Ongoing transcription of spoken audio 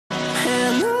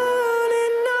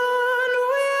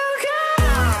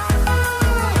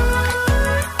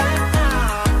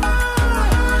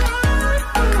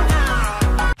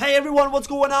everyone, what's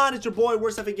going on? It's your boy,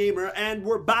 Worst Effing Gamer, and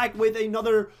we're back with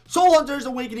another Soul Hunters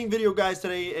Awakening video, guys.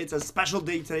 Today, it's a special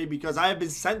day today because I have been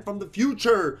sent from the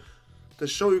future to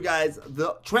show you guys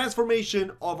the transformation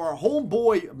of our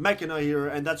homeboy Mechana here.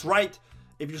 And that's right,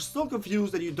 if you're still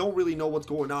confused and you don't really know what's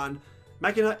going on,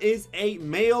 Mechana is a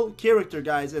male character,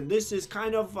 guys, and this is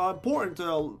kind of important to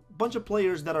a bunch of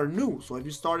players that are new. So if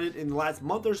you started in the last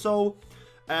month or so,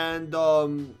 and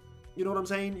you know what I'm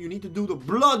saying, you need to do the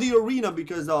bloody arena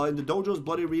because in the dojo's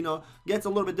bloody arena gets a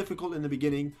little bit difficult in the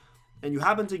beginning, and you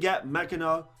happen to get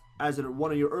Mechana as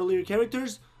one of your earlier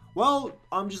characters, well,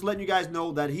 I'm just letting you guys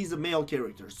know that he's a male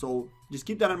character, so just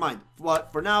keep that in mind.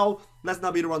 But for now, let's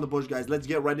not beat around the bush, guys. Let's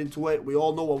get right into it. We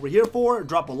all know what we're here for.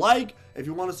 Drop a like if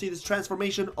you want to see this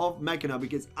transformation of Mechana,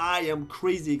 because I am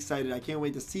crazy excited. I can't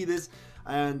wait to see this,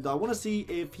 and I want to see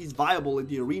if he's viable in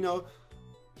the arena.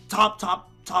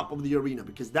 Top of the arena,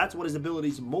 because that's what his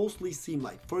abilities mostly seem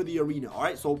like for the arena. All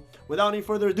right, so without any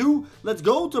further ado, let's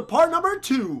go to part number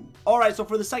 2. All right, so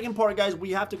for the second part, guys,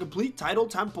 we have to complete Tidal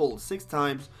Temple 6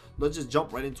 times. Let's just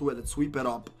jump right into it. Let's sweep it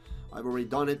up. I've already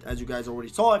done it, as you guys already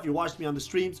saw. If you watched me on the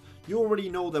streams, you already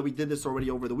know that we did this already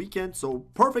over the weekend, so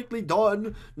perfectly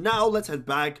done. Now let's head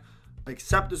back,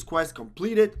 accept this quest,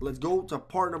 complete it. Let's go to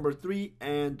part number 3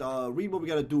 and read what we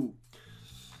gotta do.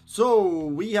 So,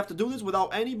 we have to do this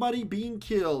without anybody being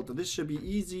killed. This should be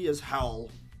easy as hell.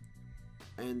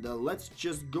 And let's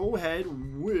just go ahead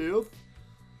with...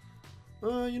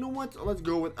 you know what? Let's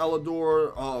go with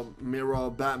Elador, Mira,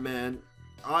 Batman.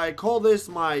 I call this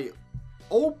my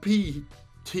OP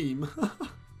team.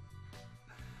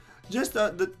 Just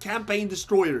the campaign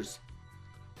destroyers.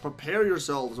 Prepare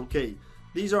yourselves. Okay,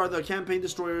 these are the campaign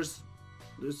destroyers.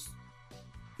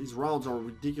 These rounds are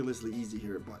ridiculously easy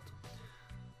here, but...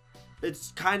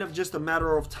 it's kind of just a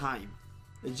matter of time.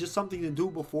 It's just something to do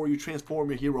before you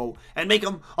transform your hero and make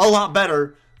them a lot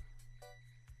better.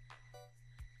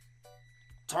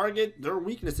 Target their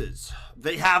weaknesses.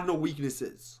 They have no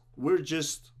weaknesses. We're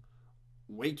just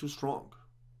way too strong.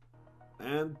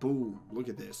 And boom. Look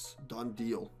at this. Done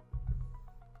deal.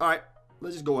 Alright.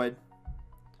 Let's just go ahead.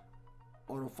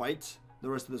 Auto fight the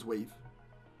rest of this wave.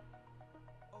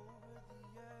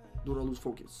 Do not lose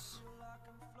focus.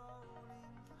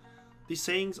 These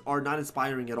sayings are not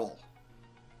inspiring at all.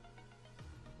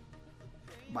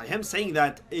 By him saying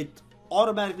that, it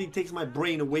automatically takes my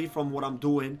brain away from what I'm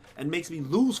doing and makes me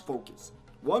lose focus.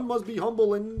 One must be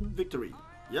humble in victory.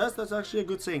 Yes, that's actually a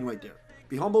good saying right there.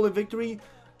 Be humble in victory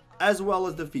as well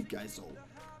as defeat, guys. So,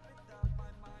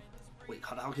 wait,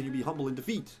 how can you be humble in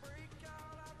defeat?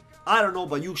 I don't know,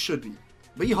 but you should be.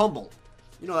 Be humble.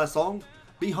 You know that song?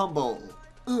 Be humble.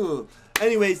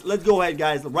 Anyways, let's go ahead,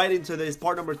 guys, right into this.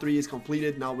 Part number 3 is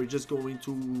completed. Now we're just going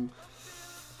to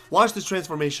watch this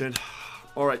transformation.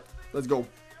 Alright, let's go.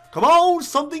 Come on,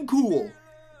 something cool.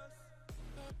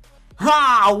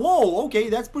 Ha! Whoa, okay,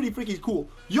 that's pretty freaking cool.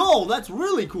 Yo, that's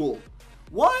really cool.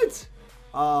 What?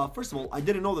 First of all, I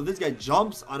didn't know that this guy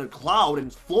jumps on a cloud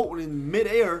and floats in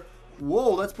midair.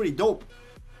 Whoa, that's pretty dope.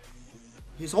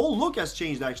 His whole look has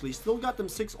changed, actually. He's still got them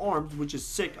 6 arms, which is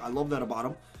sick. I love that about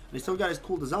him. And he still got his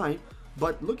cool design.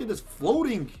 But look at this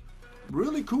floating.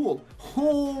 Really cool.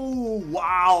 Oh,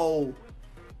 wow.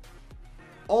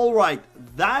 Alright.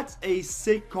 That's a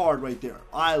sick card right there.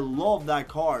 I love that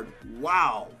card.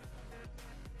 Wow.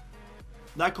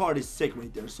 That card is sick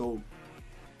right there. So,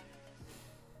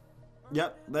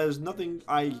 yep. There's nothing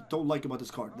I don't like about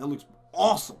this card. That looks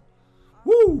awesome.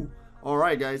 Woo.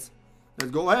 Alright, guys.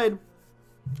 Let's go ahead.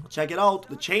 Check it out.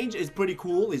 The change is pretty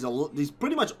cool. He's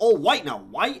pretty much all white now.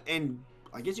 White and...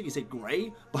 I guess you can say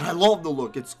gray, but I love the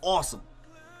look. It's awesome.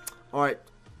 Alright.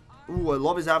 Ooh, I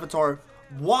love his avatar.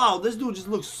 Wow, this dude just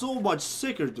looks so much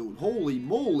sicker, dude. Holy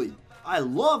moly. I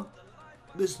love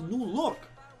this new look.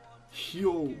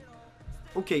 Yo.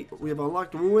 Okay, we have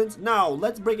unlocked the ruins. Now,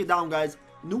 let's break it down, guys.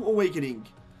 New awakening.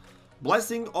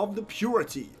 Blessing of the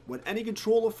Purity. When any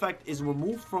control effect is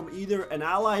removed from either an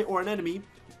ally or an enemy,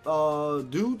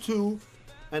 due to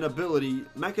an ability,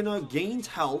 Mechana gains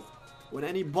health. When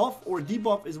any buff or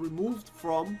debuff is removed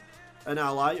from an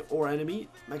ally or enemy,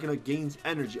 Mechana gains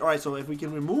energy. Alright, so if we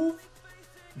can remove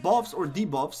buffs or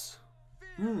debuffs,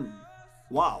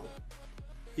 wow.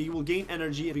 He will gain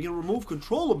energy. If he can remove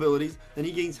control abilities, then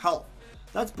he gains health.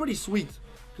 That's pretty sweet.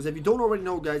 Because if you don't already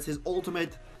know, guys, his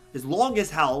ultimate is long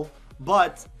as hell,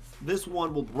 but this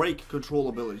one will break control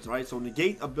abilities. Alright, so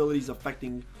negate abilities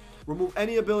affecting... remove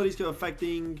any abilities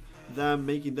affecting them,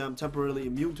 making them temporarily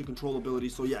immune to control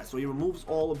abilities. So yeah, so he removes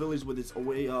all abilities with his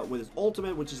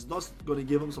ultimate, which is thus going to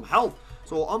give him some health.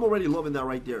 So I'm already loving that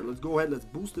right there. Let's go ahead, let's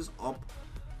boost this up.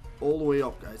 all the way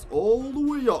up, guys. All the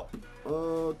way up.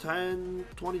 10,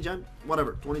 20 gem,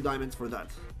 whatever. 20 diamonds for that.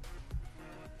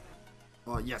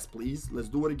 Yes, please. Let's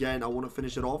do it again. I want to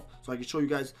finish it off so I can show you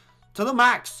guys to the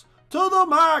max. To the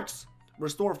max.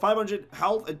 Restore 500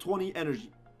 health and 20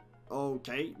 energy.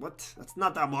 Okay, what? That's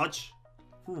not that much.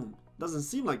 Doesn't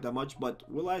seem like that much, but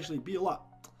will actually be a lot.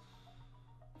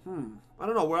 I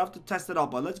don't know. We'll have to test it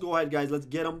out, but let's go ahead, guys. Let's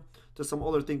get him to some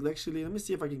other things. Actually, let me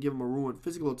see if I can give him a ruin.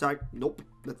 Physical attack. Nope,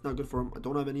 that's not good for him. I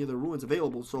don't have any other ruins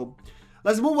available, so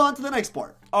let's move on to the next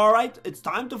part. All right, it's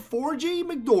time to 4G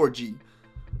McDorgy.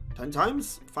 10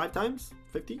 times? 5 times?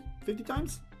 50? 50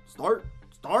 times? Start,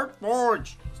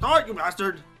 forge. Start, you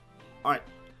bastard. All right,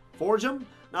 forge him.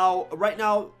 Now, right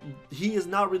now, he is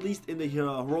not released in the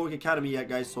Heroic Academy yet,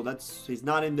 guys. So he's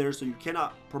not in there. So you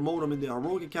cannot promote him in the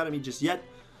Heroic Academy just yet.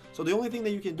 So the only thing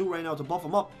that you can do right now to buff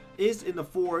him up is in the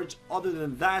forge. Other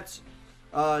than that,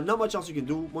 not much else you can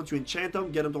do. Once you enchant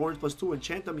him, get him to orange +2,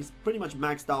 enchant him, he's pretty much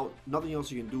maxed out. Nothing else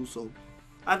you can do. So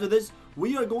after this,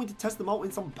 we are going to test him out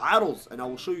in some battles. And I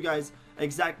will show you guys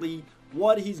exactly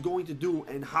what he's going to do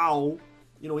and how,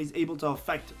 you know, he's able to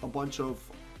affect a bunch of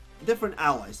different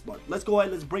allies. But let's go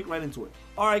ahead, let's break right into it.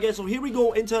 Alright guys, so here we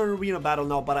go into an arena battle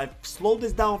now, but I've slowed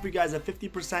this down for you guys at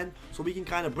 50% so we can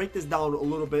kind of break this down a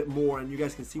little bit more and you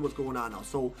guys can see what's going on now.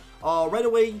 So right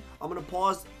away, I'm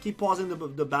gonna keep pausing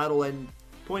the battle and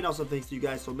point out some things to you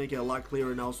guys so make it a lot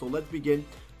clearer now. So let's begin.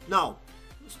 Now,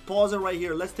 let's pause it right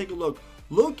here. Let's take a look.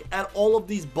 Look at all of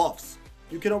these buffs.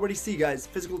 You can already see, guys,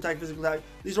 physical attack, physical attack.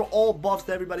 These are all buffs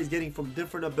that everybody's getting from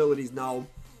different abilities. Now,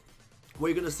 what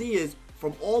you're gonna see is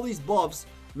from all these buffs,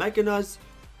 Mechana's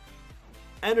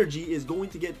energy is going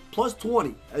to get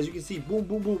 +20. As you can see, boom,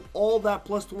 boom, boom. All that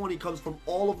 +20 comes from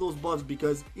all of those buffs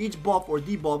because each buff or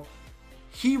debuff,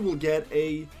 he will get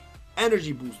a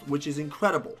energy boost, which is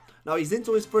incredible. Now he's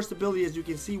into his first ability, as you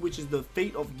can see, which is the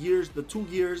Fate of Gears, the 2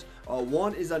 gears.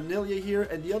 One is on Nelia here,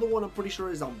 and the other one I'm pretty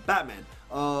sure is on Batman.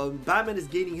 Batman is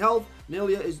gaining health.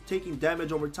 Nelia is taking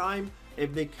damage over time.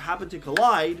 If they happen to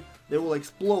collide, they will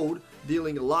explode,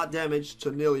 dealing a lot of damage to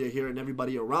Nelia here and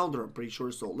everybody around her, I'm pretty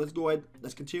sure. So let's go ahead,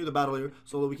 let's continue the battle here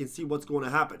so that we can see what's going to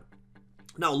happen.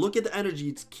 Now look at the energy,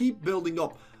 it's keep building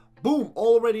up. Boom,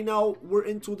 already now we're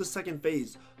into the second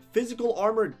phase. Physical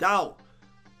armor down.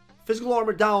 Physical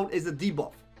armor down is a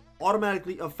debuff.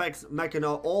 Automatically affects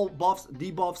Mechana. All buffs,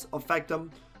 debuffs affect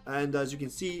them. And as you can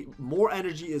see, more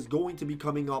energy is going to be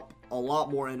coming up. A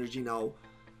lot more energy now.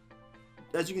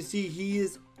 As you can see, he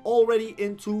is already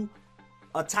into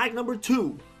attack number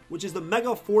 2, which is the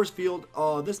Mega Force Field.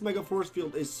 This Mega Force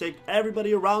Field is sick.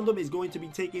 Everybody around him is going to be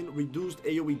taking reduced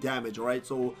AoE damage, alright?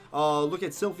 So, look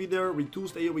at Sylphie there,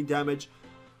 reduced AoE damage.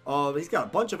 He's got a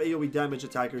bunch of AoE damage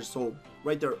attackers, so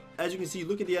right there. As you can see,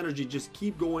 look at the energy, just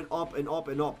keep going up and up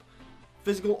and up.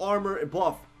 Physical armor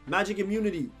buff, magic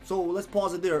immunity. So, let's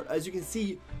pause it there. As you can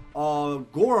see,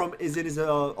 Gorham is in his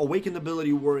awakened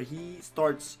ability where he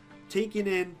starts taking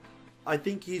in, I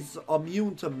think he's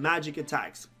immune to magic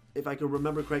attacks, if I can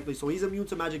remember correctly. So he's immune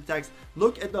to magic attacks.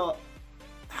 Look at the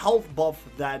health buff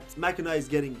that Mechana is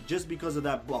getting just because of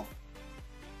that buff.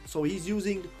 So he's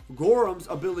using Gorham's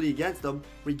ability against them,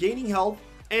 regaining health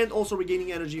and also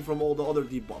regaining energy from all the other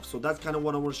debuffs. So that's kind of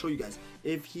what I want to show you guys.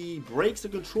 If he breaks a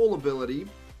control ability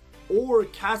or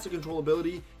casts a control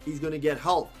ability, he's going to get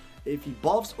health. If he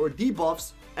buffs or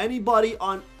debuffs anybody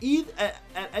on at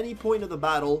any point of the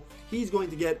battle, he's going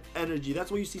to get energy.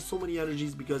 That's why you see so many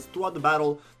energies, because throughout the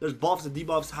battle there's buffs and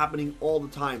debuffs happening all the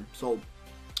time. So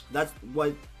that's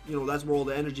what, you know, that's where all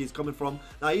the energy is coming from.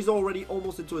 Now he's already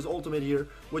almost into his ultimate here,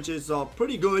 which is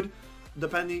pretty good,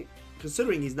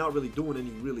 considering he's not really doing any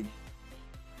really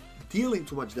dealing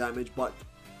too much damage, but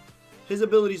his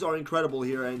abilities are incredible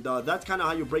here, and that's kind of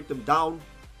how you break them down.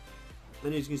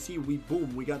 And as you can see, we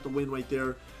got the win right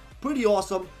there. Pretty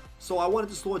awesome. So I wanted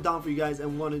to slow it down for you guys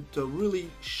and wanted to really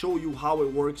show you how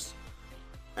it works.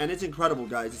 And it's incredible,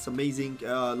 guys. It's amazing.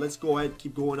 Let's go ahead,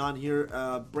 keep going on here.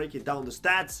 Break it down, the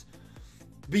stats.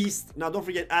 Beast. Now don't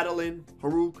forget Adeline,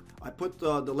 Haruk. I put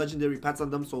the legendary pets on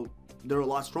them, so they're a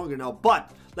lot stronger now.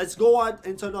 But let's go on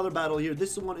into another battle here.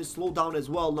 This one is slowed down as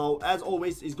well. Now, as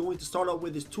always, he's going to start out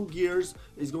with his 2 gears.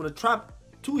 He's going to trap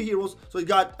 2 heroes. So he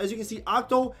got, as you can see,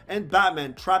 Octo and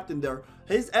Batman trapped in there.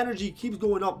 His energy keeps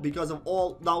going up because of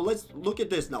all. Now let's look at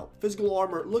this now. Physical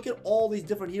armor. Look at all these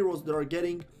different heroes that are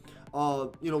getting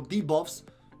you know, debuffs.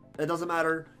 It doesn't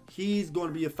matter. He's going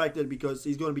to be affected because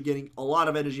he's going to be getting a lot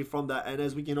of energy from that. And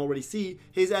as we can already see,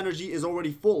 his energy is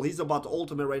already full. He's about to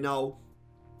ultimate right now,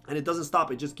 and it doesn't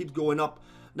stop. It just keeps going up.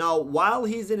 Now while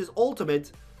he's in his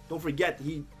ultimate, don't forget,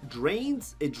 it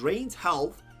drains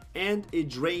health and it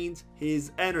drains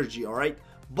his energy. All right,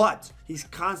 but he's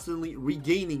constantly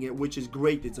regaining it, which is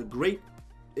great. It's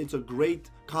a great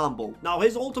combo. Now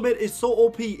his ultimate is so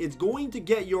OP, it's going to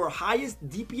get your highest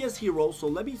DPS hero. So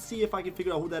let me see if I can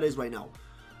figure out who that is right now.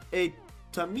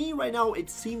 To me right now it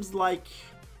seems like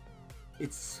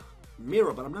it's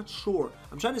Mira, but I'm not sure.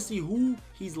 I'm trying to see who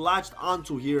he's latched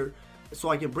onto here so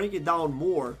I can break it down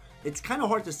more. It's kind of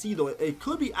hard to see though. It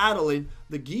could be Adeline.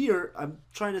 The gear, I'm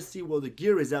trying to see where the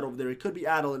gear is at over there. It could be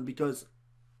Adeline because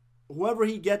whoever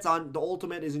he gets on the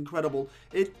ultimate is incredible.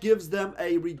 It gives them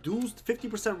a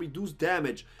 50% reduced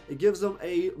damage. It gives them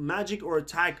a magic or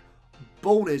attack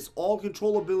bonus. All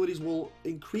control abilities will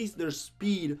increase their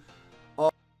speed.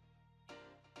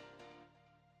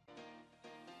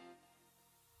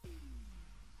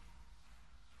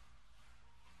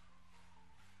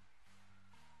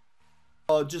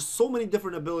 Just so many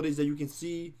different abilities that you can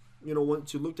see, you know,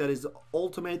 once you looked at his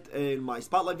ultimate in my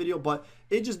spotlight video. But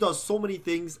it just does so many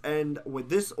things, and with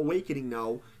this awakening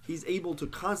now, he's able to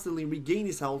constantly regain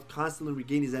his health, constantly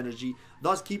regain his energy,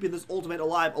 thus keeping this ultimate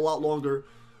alive a lot longer.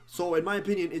 So in my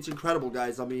opinion, it's incredible,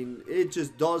 guys. I mean, it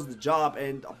just does the job,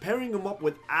 and pairing him up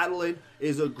with Adeline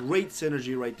is a great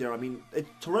synergy right there. I mean, it's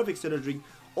terrific synergy.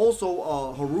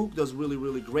 Also, Haruk does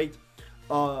really great.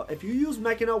 If you use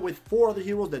Mechana with 4 other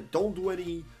heroes that don't do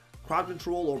any crowd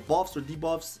control or buffs or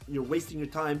debuffs, you're wasting your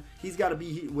time. He's got to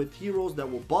be with heroes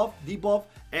that will buff, debuff,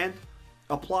 and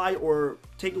apply or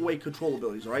take away control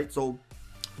abilities, alright? So,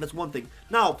 that's one thing.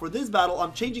 Now, for this battle,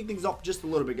 I'm changing things up just a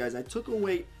little bit, guys. I took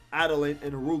away Adeline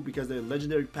and Haruk because they're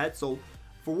legendary pets, so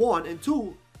for one. And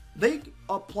two, they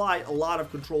apply a lot of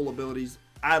control abilities.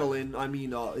 Adeline, I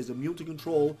mean, is immune to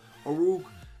control. Haruk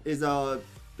is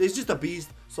just a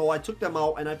beast. So I took them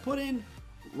out and I put in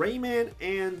Rayman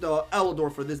and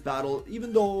Elador for this battle,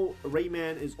 even though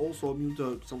Rayman is also immune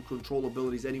to some control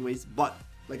abilities anyways. But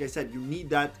like I said, you need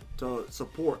that to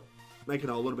support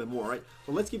Mechana a little bit more, right?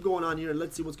 So let's keep going on here and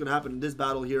let's see what's going to happen in this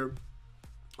battle here.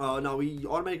 Now he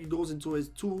automatically goes into his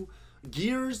 2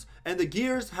 gears, and the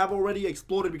gears have already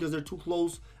exploded because they're too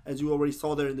close. As you already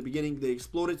saw there in the beginning, they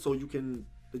exploded, so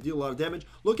they deal a lot of damage.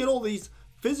 Look at all these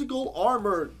physical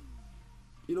armor,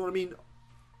 you know what I mean,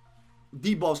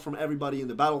 debuffs from everybody in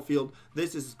the battlefield.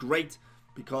 This is great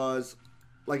because,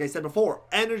 like I said before,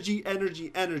 energy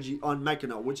on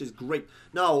Mechana, which is great.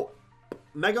 Now,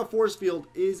 Mega Force Field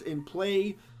is in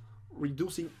play,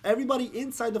 reducing everybody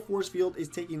inside the force field is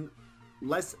taking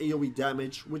less AoE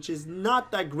damage, which is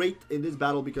not that great in this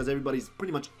battle because everybody's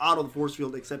pretty much out of the force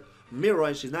field except Mira,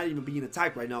 and she's not even being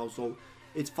attacked right now, so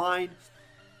it's fine.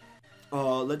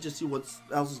 Let's just see what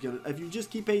else is gonna. If you just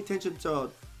keep paying attention to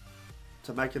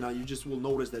Mechana, you just will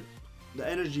notice that the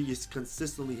energy is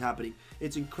consistently happening.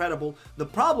 It's incredible. The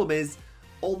problem is,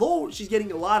 although she's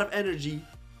getting a lot of energy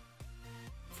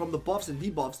from the buffs and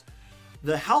debuffs,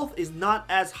 the health is not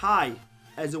as high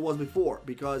as it was before,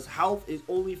 because health is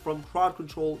only from crowd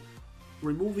control,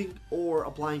 removing or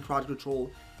applying crowd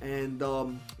control, and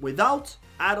without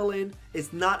Adeline,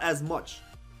 it's not as much.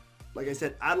 Like I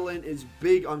said, Adeline is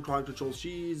big on crowd control.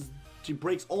 She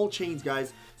breaks all chains,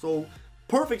 guys. So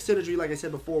perfect synergy, like I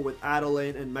said before, with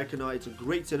Adeline and Mechana. It's a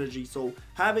great synergy. So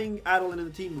having Adeline in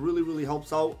the team really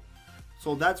helps out.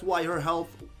 So that's why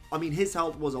his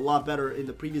health was a lot better in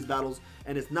the previous battles,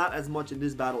 and it's not as much in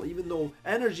this battle. Even though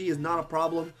energy is not a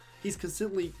problem, he's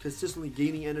consistently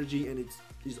gaining energy, and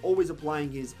he's always applying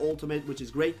his ultimate, which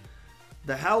is great.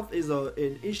 The health is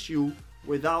an issue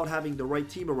without having the right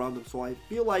team around him. So I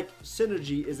feel like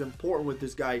synergy is important with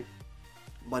this guy,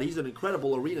 but he's an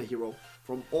incredible arena hero.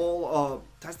 From all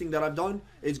testing that I've done,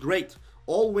 it's great.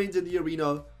 All wins in the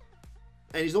arena,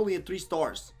 and he's only at 3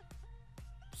 stars.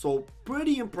 So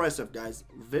pretty impressive, guys.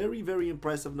 Very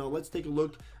impressive. Now let's take a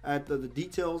look at the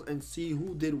details and see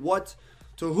who did what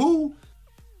to who.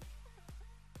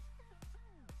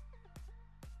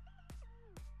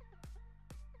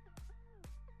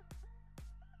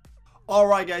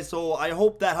 Alright, guys, so I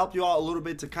hope that helped you out a little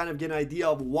bit to kind of get an idea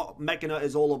of what Mechana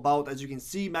is all about. As you can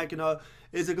see, Mechana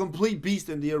is a complete beast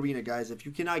in the arena, guys. If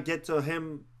you cannot get to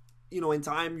him, you know, in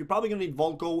time, you're probably going to need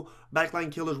Volko backline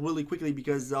killers really quickly,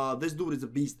 because this dude is a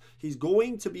beast. He's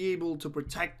going to be able to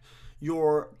protect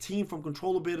your team from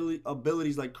control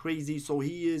abilities like crazy, so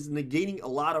he is negating a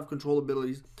lot of control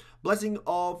abilities. Blessing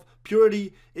of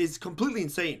Purity is completely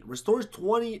insane. Restores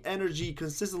 20 energy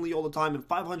consistently all the time and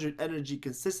 500 energy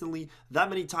consistently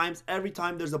that many times every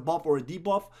time there's a buff or a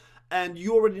debuff. And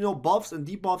you already know buffs and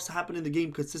debuffs happen in the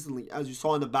game consistently, as you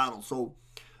saw in the battle. So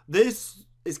this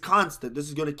is constant. This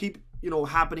is going to keep, you know,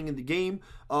 happening in the game.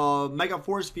 Mega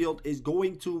Force Field is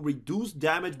going to reduce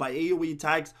damage by AoE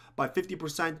attacks by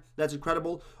 50%. That's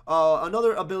incredible.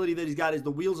 Another ability that he's got is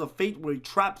the Wheels of Fate, where he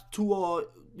traps two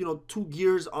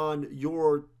gears on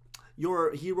your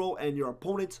hero and your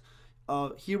opponent's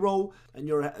hero, and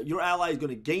your ally is going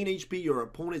to gain HP. Your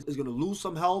opponent is going to lose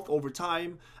some health over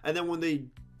time, and then when they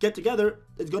get together,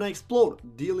 it's going to explode,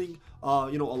 dealing a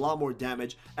lot more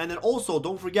damage. And then also,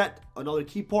 don't forget, another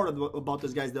key part about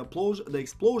this, guys, the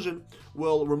explosion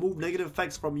will remove negative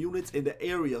effects from units in the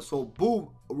area. So boom,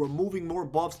 removing more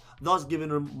buffs, thus giving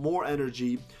him more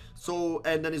energy. So,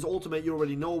 and then his ultimate, you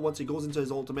already know, once he goes into his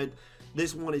ultimate,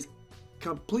 this one is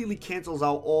completely cancels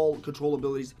out all control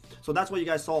abilities. So that's why you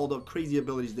guys saw all the crazy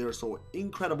abilities there. So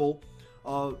incredible.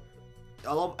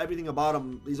 I love everything about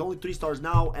him. He's only 3 stars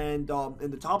now, and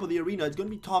in the top of the arena, it's going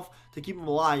to be tough to keep him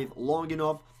alive long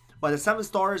enough. By the 7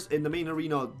 stars in the main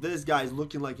arena, this guy is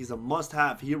looking like he's a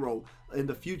must-have hero in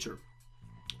the future.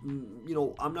 You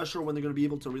know, I'm not sure when they're going to be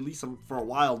able to release him for a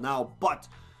while now, but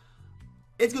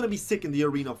it's going to be sick in the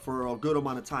arena for a good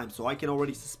amount of time. So I can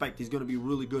already suspect he's going to be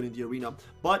really good in the arena.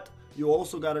 But you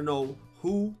also got to know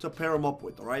who to pair him up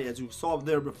with, alright? As you saw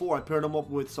there before, I paired him up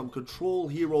with some control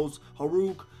heroes,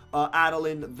 Haruk,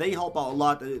 Adeline. They help out a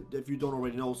lot, if you don't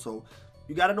already know. So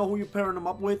you got to know who you're pairing him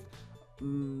up with.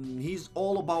 He's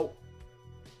all about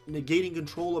negating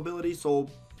control ability, so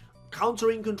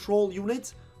countering control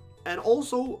units, and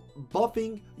also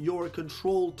buffing your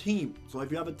control team. So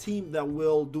if you have a team that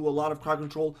will do a lot of crowd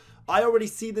control, I already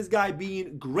see this guy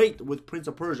being great with Prince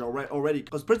of Persia already,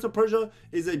 because Prince of Persia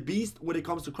is a beast when it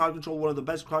comes to crowd control, one of the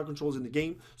best crowd controls in the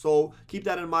game. So keep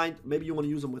that in mind. Maybe you want to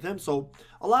use him with him. So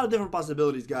a lot of different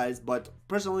possibilities, guys. But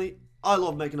personally, I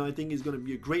love Mechana. I think he's going to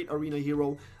be a great arena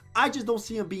hero. I just don't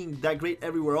see him being that great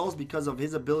everywhere else because of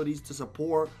his abilities to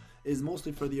support is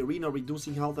mostly for the arena,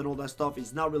 reducing health and all that stuff.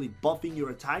 He's not really buffing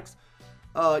your attacks.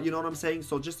 You know what I'm saying?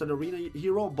 So just an arena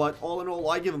hero, but all in all,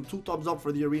 I give him 2 thumbs up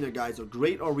for the arena, guys. A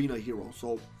great arena hero.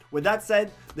 So with that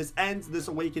said, this ends this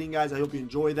awakening, guys. I hope you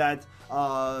enjoy that.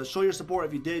 Show your support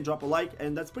if you did. Drop a like,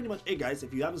 and that's pretty much it, guys.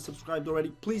 If you haven't subscribed already,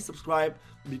 please subscribe,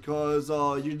 because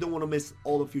you don't want to miss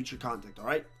all the future content. All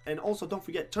right, and also don't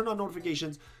forget, turn on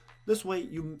notifications. This way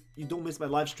you don't miss my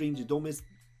live streams. You don't miss,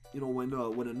 you know,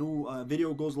 when a new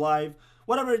video goes live,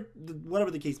 whatever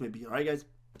the case may be. All right, guys.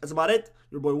 That's about it.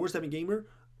 Your boy Warstepping Gamer,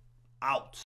 out.